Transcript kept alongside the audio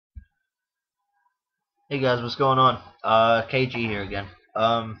Hey guys, what's going on? KG here again.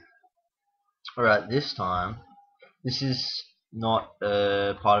 Alright, this time, this is not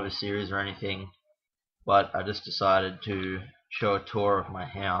part of a series or anything, but I just decided to show a tour of my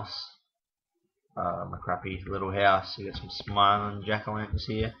house. My crappy little house. You got some smiling jack-o'-lanterns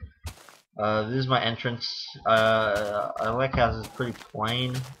here. This is my entrance. I like houses pretty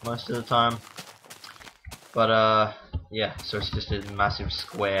plain most of the time, but yeah, so it's just a massive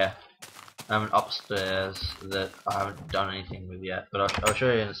square. I have an upstairs that I haven't done anything with yet, but I'll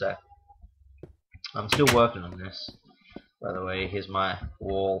show you in a sec. I'm still working on this. By the way, here's my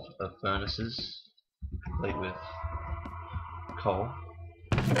wall of furnaces, complete with coal.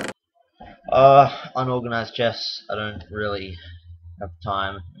 Unorganized chests. I don't really have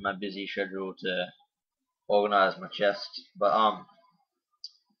time in my busy schedule to organize my chest, but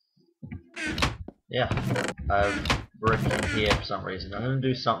yeah, I have brick in here for some reason. I'm gonna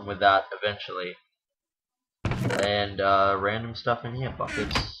do something with that eventually, and random stuff in here,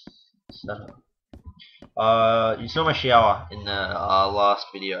 buckets, stuff. You saw my shower in the last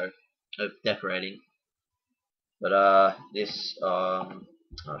video of decorating, but this I'll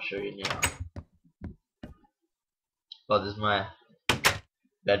show you now. Oh, this is my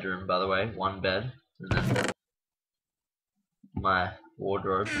bedroom, by the way, one bed, and then my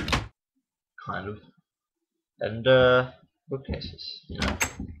wardrobe, kind of, and bookcases. You know,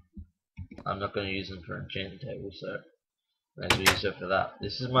 I'm not going to use them for enchanting tables, so I might as well use it for that.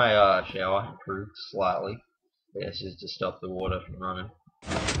 This is my shower, improved slightly. This is to stop the water from running,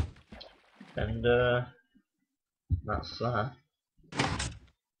 and that's that.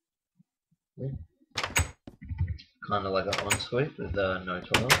 Yeah. Kind of like an ensuite with no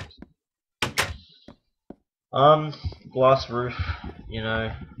toilets. Glass roof. You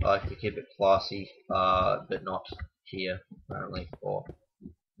know, I like to keep it classy, but not here apparently, or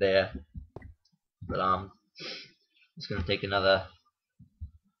there. But it's gonna take another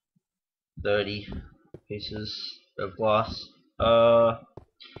 30 pieces of glass.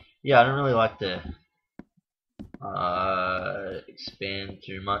 Yeah, I don't really like to expand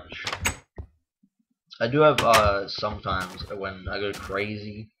too much. I do have sometimes when I go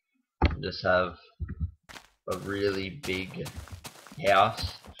crazy, just have a really big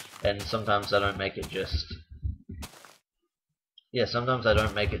house, and sometimes I don't make it just sometimes I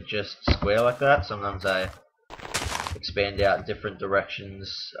don't make it just square like that. Sometimes I expand out different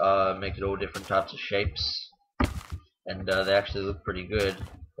directions, make it all different types of shapes, and they actually look pretty good.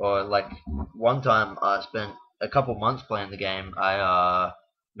 Or like one time I spent a couple months playing the game. I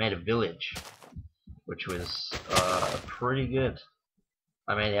made a village, which was pretty good.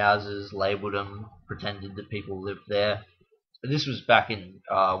 I made houses, labeled them, pretended that people lived there. This was back in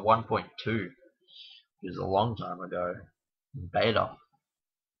 1.2, which is a long time ago, beta.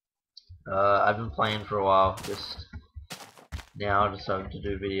 I've been playing for a while, just now decided to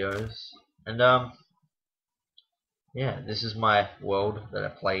do videos, and yeah, this is my world that I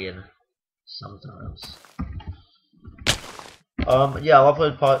play in sometimes. Yeah, I'll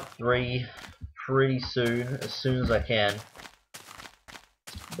upload part 3 pretty soon, as soon as I can.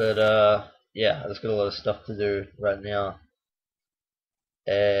 But yeah, I just got a lot of stuff to do right now,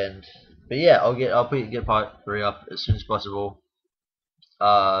 but yeah, I'll get part 3 up as soon as possible.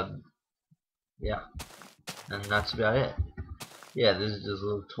 Yeah, and that's about it. Yeah, this is just a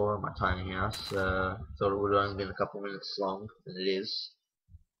little tour of my tiny house. Thought it would only been a couple minutes long, and it is.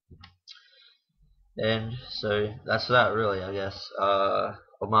 And so that's that, really, I guess. All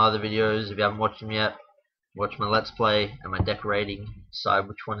my other videos, if you haven't watched them yet, watch my Let's Play and my decorating. Decide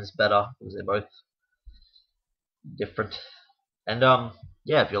which one is better, because they're both different. And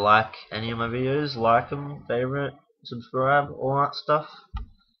yeah, if you like any of my videos, like them, favorite, subscribe, all that stuff.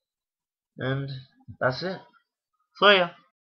 And that's it. See ya.